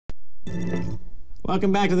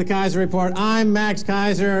Welcome back to the Kaiser Report. I'm Max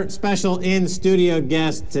Kaiser, special in-studio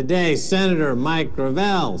guest today, Senator Mike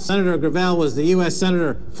Gravel. Senator Gravel was the U.S.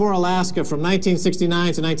 Senator for Alaska from 1969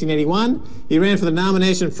 to 1981. He ran for the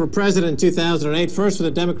nomination for president in 2008, first for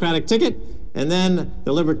the Democratic ticket and then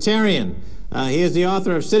the Libertarian. He is the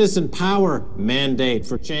author of Citizen Power Mandate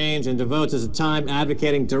for Change and devotes his time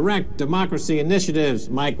advocating direct democracy initiatives.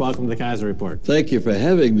 Mike, welcome to the Kaiser Report. Thank you for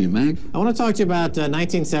having me, Max. I want to talk to you about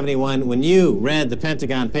 1971 when you read the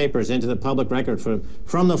Pentagon Papers into the public record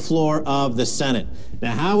from the floor of the Senate.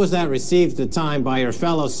 Now, how was that received at the time by your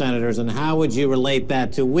fellow senators, and how would you relate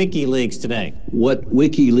that to WikiLeaks today? What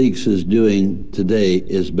WikiLeaks is doing today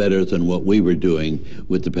is better than what we were doing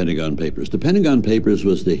with the Pentagon Papers. The Pentagon Papers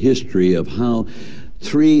was the history of how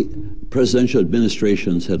 3 presidential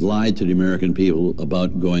administrations had lied to the American people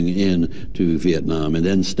about going into Vietnam and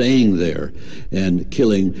then staying there and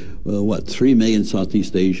killing, 3 million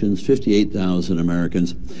Southeast Asians, 58,000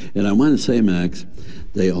 Americans. And I want to say, Max,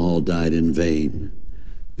 they all died in vain.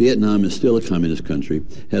 Vietnam is still a communist country,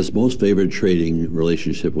 has most favored trading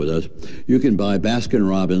relationship with us. You can buy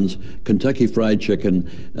Baskin-Robbins, Kentucky Fried Chicken,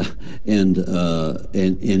 and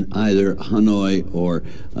in either Hanoi or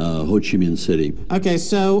Ho Chi Minh City. Okay,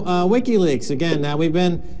 so WikiLeaks, again, now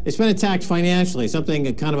it's been attacked financially,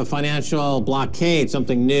 something kind of a financial blockade,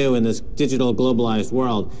 something new in this digital globalized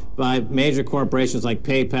world by major corporations like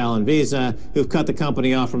PayPal and Visa, who've cut the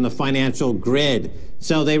company off from the financial grid.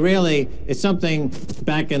 So it's something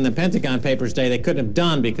back in the Pentagon Papers day they couldn't have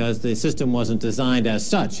done because the system wasn't designed as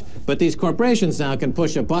such. But these corporations now can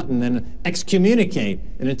push a button and excommunicate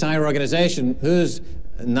an entire organization who's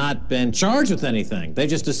not been charged with anything. They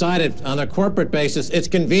just decided on a corporate basis it's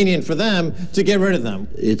convenient for them to get rid of them.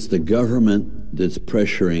 It's the government that's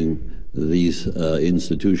pressuring these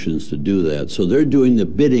institutions to do that. So they're doing the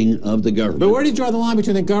bidding of the government. But where do you draw the line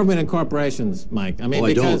between the government and corporations, Mike? I mean,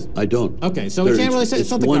 I don't. Okay, so we can't really say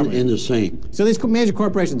it's not the government. It's one and the same. So these major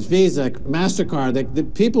corporations, Visa, MasterCard, the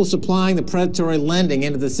people supplying the predatory lending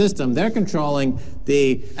into the system, they're controlling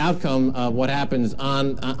the outcome of what happens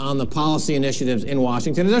on the policy initiatives in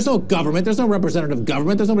Washington. And there's no government. There's no representative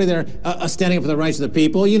government. There's nobody there standing up for the rights of the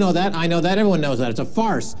people. You know that. I know that. Everyone knows that. It's a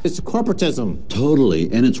farce. It's corporatism.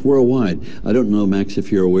 Totally, and it's worldwide. I don't know, Max,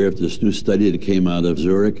 if you're aware of this new study that came out of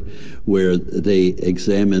Zurich, where they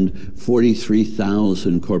examined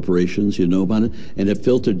 43,000 corporations, you know about it, and it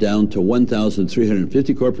filtered down to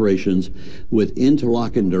 1,350 corporations with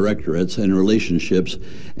interlocking directorates and relationships,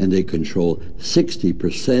 and they control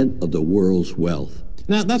 60% of the world's wealth.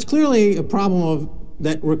 Now, that's clearly a problem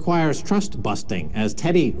that requires trust busting, as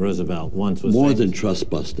Teddy Roosevelt once was saying. More than trust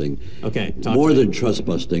busting. Okay, more than trust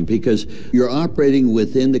busting, because you're operating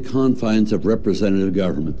within the confines of representative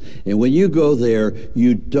government. And when you go there,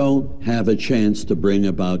 you don't have a chance to bring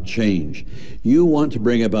about change. You want to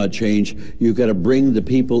bring about change, you've got to bring the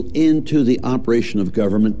people into the operation of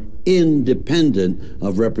government independent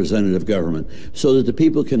of representative government, so that the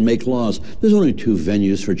people can make laws. There's only 2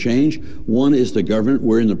 venues for change. One is the government,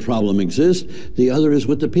 wherein the problem exists. The other is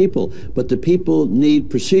with the people. But the people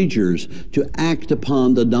need procedures to act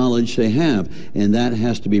upon the knowledge they have, and that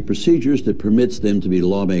has to be procedures that permits them to be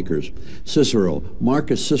lawmakers. Cicero,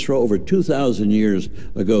 Marcus Cicero, over 2,000 years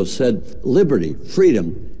ago said, liberty,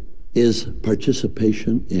 freedom, is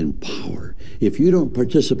participation in power. If you don't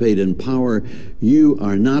participate in power, you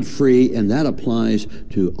are not free, and that applies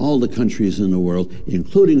to all the countries in the world,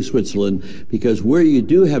 including Switzerland, because where you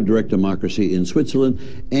do have direct democracy in Switzerland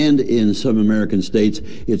and in some American states,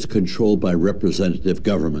 it's controlled by representative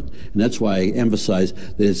government. And that's why I emphasize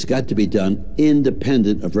that it's got to be done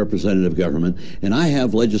independent of representative government. And I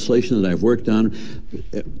have legislation that I've worked on.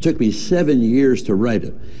 It took me 7 years to write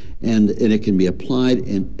it. And it can be applied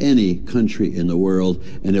in any country in the world,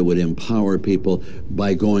 and it would empower people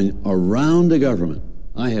by going around the government.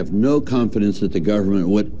 I have no confidence that the government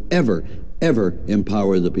would ever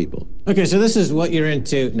empower the people. Okay, so this is what you're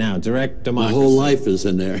into now, direct democracy. My whole life is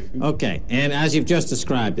in there. Okay, and as you've just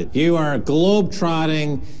described it, you are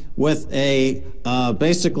globe-trotting with a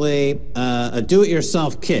basically a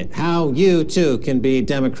do-it-yourself kit, how you too can be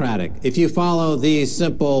democratic. If you follow these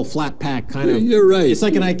simple flat pack kind of... You're right. It's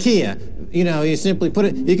like an IKEA. You know, you simply put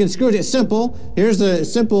it, you can screw it simple. Here's the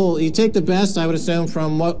simple, you take the best, I would assume,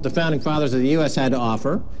 from what the founding fathers of the U.S. had to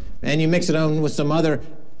offer, and you mix it on with some other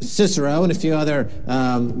Cicero and a few other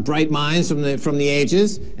bright minds from the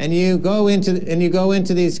ages, and you go into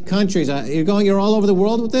these countries. You're all over the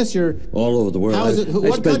world with this. You're all over the world. How is it?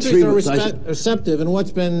 What countries are receptive, and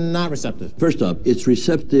what's been not receptive? First up, it's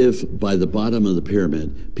receptive by the bottom of the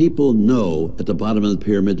pyramid. People know at the bottom of the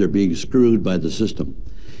pyramid they're being screwed by the system.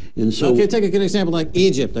 And so, okay, take a good example like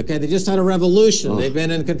Egypt. Okay, they just had a revolution. They've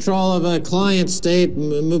been in control of a client state.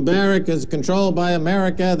 Mubarak is controlled by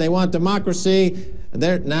America. They want democracy.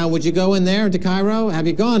 Now, would you go in there to Cairo? Have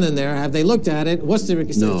you gone in there? Have they looked at it? What's the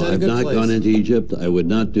No, I've not gone into Egypt. I would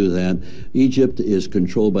not do that. Egypt is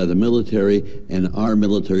controlled by the military, and our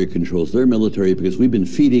military controls their military because we've been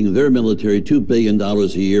feeding their military $2 billion a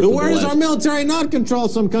year. But where does our military not control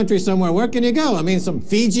some country somewhere? Where can you go? I mean, some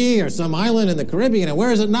Fiji or some island in the Caribbean. And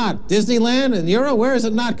where is it not? Disneyland and Euro? Where is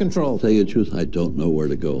it not controlled? To tell you the truth, I don't know where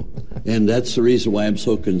to go. And that's the reason why I'm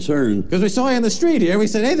so concerned. Because we saw you on the street here. We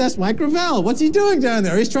said, hey, that's Mike Gravel. What's he doing down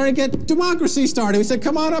there? He's trying to get democracy started. We said,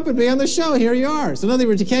 come on up and be on the show. Here you are. So in other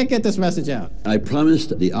words, you can't get this message out. I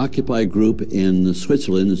promised the Occupy group in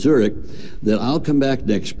Switzerland, Zurich, that I'll come back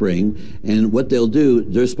next spring, and what they'll do,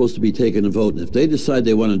 they're supposed to be taking a vote. And if they decide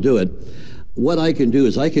they want to do it, what I can do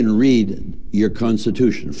is I can read your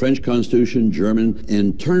Constitution, French Constitution, German,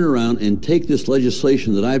 and turn around and take this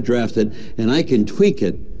legislation that I've drafted, and I can tweak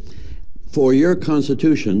it for your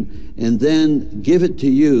Constitution, and then give it to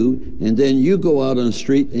you, and then you go out on the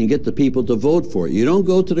street and get the people to vote for it. You don't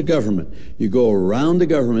go to the government. You go around the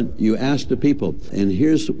government, you ask the people. And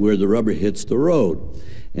here's where the rubber hits the road,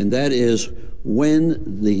 and that is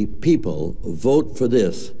when the people vote for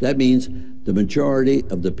this. That means the majority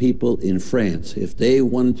of the people in France, if they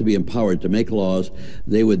wanted to be empowered to make laws,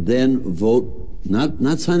 they would then vote,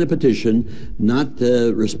 not sign a petition, not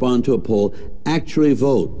respond to a poll, actually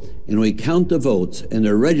vote. And we count the votes, and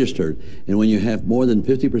they're registered. And when you have more than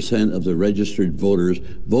 50% of the registered voters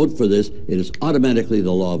vote for this, it is automatically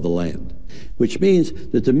the law of the land. Which means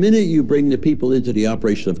that the minute you bring the people into the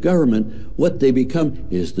operation of government, what they become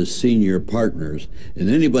is the senior partners. And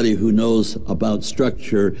anybody who knows about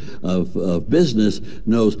structure of business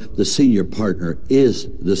knows the senior partner is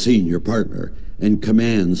the senior partner and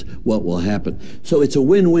commands what will happen. So it's a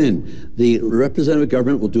win-win. The representative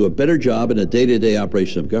government will do a better job in a day-to-day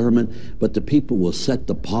operation of government, but the people will set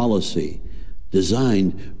the policy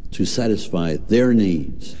designed to satisfy their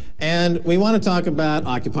needs. And we want to talk about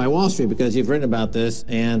Occupy Wall Street because you've written about this,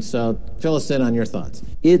 and so fill us in on your thoughts.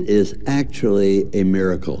 It is actually a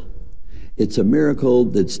miracle. It's a miracle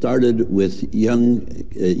that started with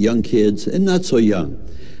young kids and not so young.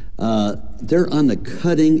 They're on the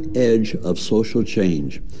cutting edge of social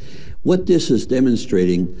change. What this is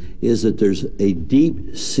demonstrating is that there's a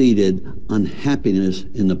deep-seated unhappiness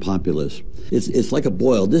in the populace. It's like a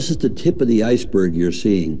boil. This is the tip of the iceberg you're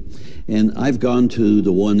seeing. And I've gone to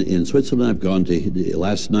the one in Switzerland. I've gone to,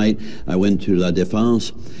 last night, I went to La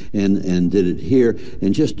Défense and did it here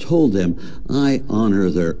and just told them I honor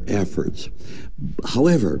their efforts.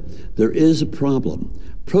 However, there is a problem.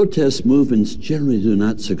 Protest movements generally do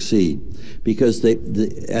not succeed because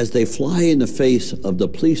as they fly in the face of the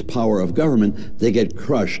police power of government, they get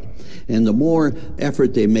crushed. And the more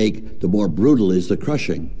effort they make, the more brutal is the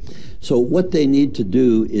crushing. So what they need to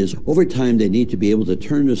do is, over time, they need to be able to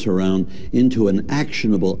turn this around into an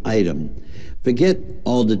actionable item. Forget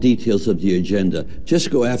all the details of the agenda. Just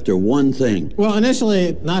go after one thing. Well,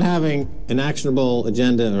 initially, not having an actionable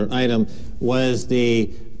agenda or item was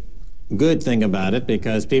the good thing about it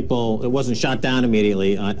because people, it wasn't shot down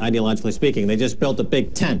immediately, ideologically speaking. They just built a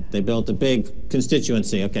big tent. They built a big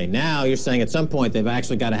constituency. Okay, now you're saying at some point they've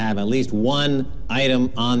actually got to have at least one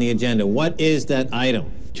item on the agenda. What is that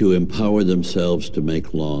item? To empower themselves to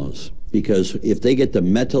make laws. Because if they get the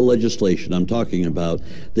meta legislation I'm talking about,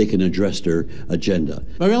 they can address their agenda.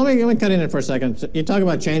 Okay, let me cut in it for a second. So you talk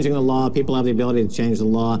about changing the law. People have the ability to change the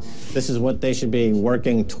law. This is what they should be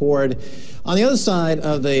working toward. On the other side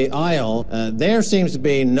of the aisle, there seems to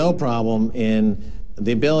be no problem in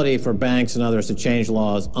the ability for banks and others to change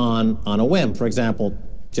laws on a whim. For example,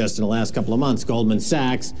 just in the last couple of months, Goldman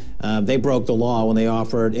Sachs, they broke the law when they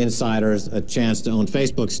offered insiders a chance to own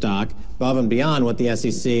Facebook stock above and beyond what the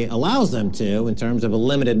SEC allows them to in terms of a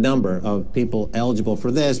limited number of people eligible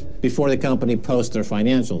for this before the company posts their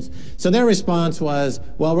financials. So their response was,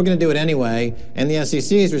 well, we're going to do it anyway. And the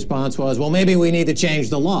SEC's response was, well, maybe we need to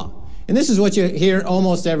change the law. And this is what you hear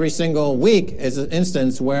almost every single week as an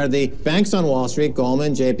instance where the banks on Wall Street,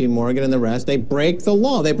 Goldman, JP Morgan, and the rest, they break the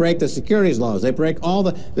law. They break the securities laws. They break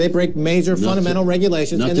they break major fundamental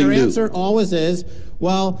regulations. And their answer always is,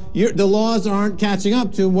 well, the laws aren't catching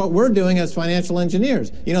up to what we're doing as financial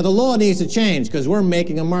engineers. You know, the law needs to change because we're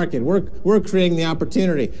making a market. We're creating the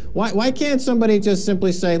opportunity. Why can't somebody just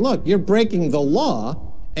simply say, look, you're breaking the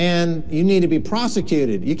law and you need to be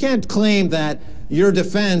prosecuted? You can't claim that your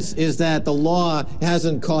defense is that the law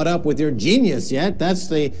hasn't caught up with your genius yet. That's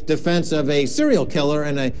the defense of a serial killer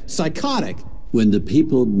and a psychotic. When the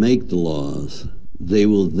people make the laws, they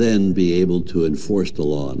will then be able to enforce the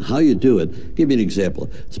law. And how you do it, give me an example.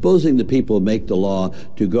 Supposing the people make the law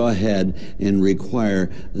to go ahead and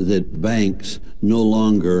require that banks no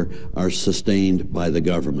longer are sustained by the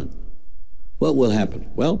government. What will happen?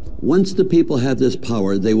 Well, once the people have this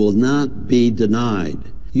power, they will not be denied.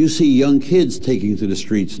 You see young kids taking to the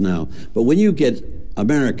streets now, but when you get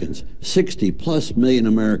Americans, 60+ million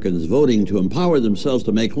Americans voting to empower themselves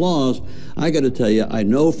to make laws, I got to tell you, I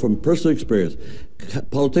know from personal experience,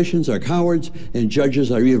 politicians are cowards and judges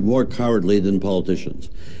are even more cowardly than politicians.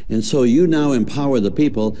 And so you now empower the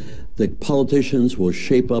people. The politicians will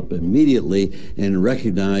shape up immediately and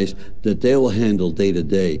recognize that they will handle day to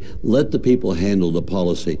day. Let the people handle the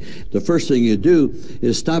policy. The first thing you do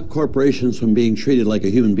is stop corporations from being treated like a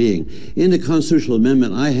human being. In the constitutional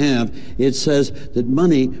amendment I have, it says that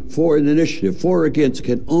money for an initiative, for or against,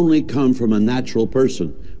 can only come from a natural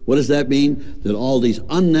person. What does that mean? That all these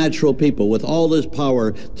unnatural people with all this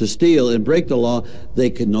power to steal and break the law, they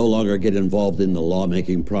can no longer get involved in the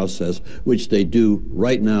lawmaking process, which they do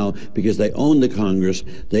right now because they own the Congress,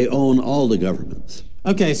 they own all the governments.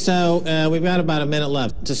 Okay, so we've got about a minute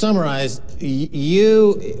left. To summarize,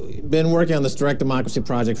 you've been working on this direct democracy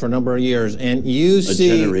project for a number of years, and you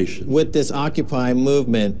see with this Occupy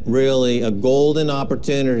movement really a golden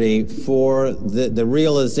opportunity for the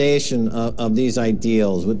realization of these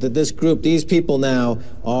ideals. With this group, these people now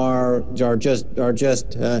are just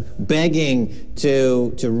begging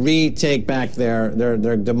to retake back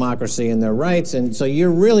their democracy and their rights, and so you're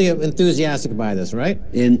really enthusiastic by this, right?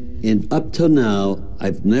 In up till now,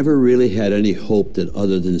 I've never really had any hope that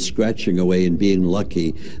other than scratching away and being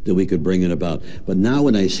lucky that we could bring it about. But now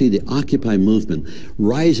when I see the Occupy movement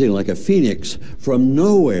rising like a phoenix from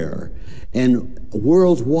nowhere and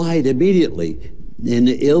worldwide immediately, and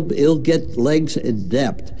it'll get legs and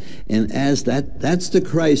depth. And as that's the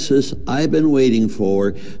crisis I've been waiting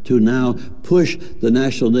for, to now push the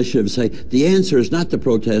national initiative and say, the answer is not to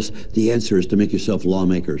protest, the answer is to make yourself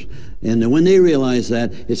lawmakers. And when they realize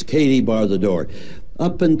that, it's Katie bar the door.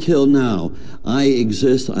 Up until now, I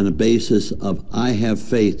exist on a basis of I have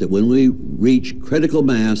faith that when we reach critical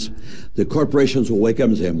mass, the corporations will wake up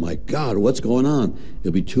and say, my God, what's going on?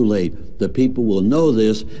 It'll be too late. The people will know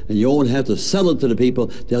this, and you won't have to sell it to the people.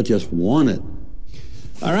 They'll just want it.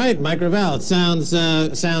 All right, Mike Gravel, it sounds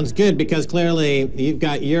good, because clearly you've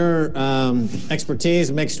got your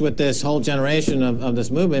expertise mixed with this whole generation of this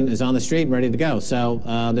movement is on the street and ready to go. So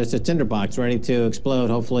there's a tinderbox ready to explode,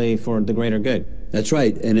 hopefully for the greater good. That's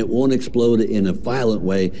right, and it won't explode in a violent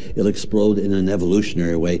way. It'll explode in an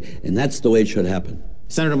evolutionary way, and that's the way it should happen.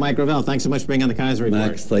 Senator Mike Gravel, thanks so much for being on the Kaiser Report.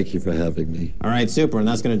 Max, thank you for having me. All right, super, and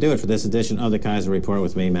that's going to do it for this edition of the Kaiser Report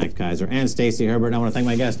with me, Max Kaiser, and Stacey Herbert. And I want to thank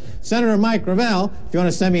my guest, Senator Mike Gravel. If you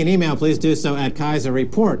want to send me an email, please do so at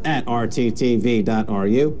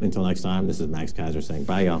kaiserreport@rttv.ru. Until next time, this is Max Kaiser saying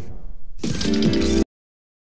bye, y'all.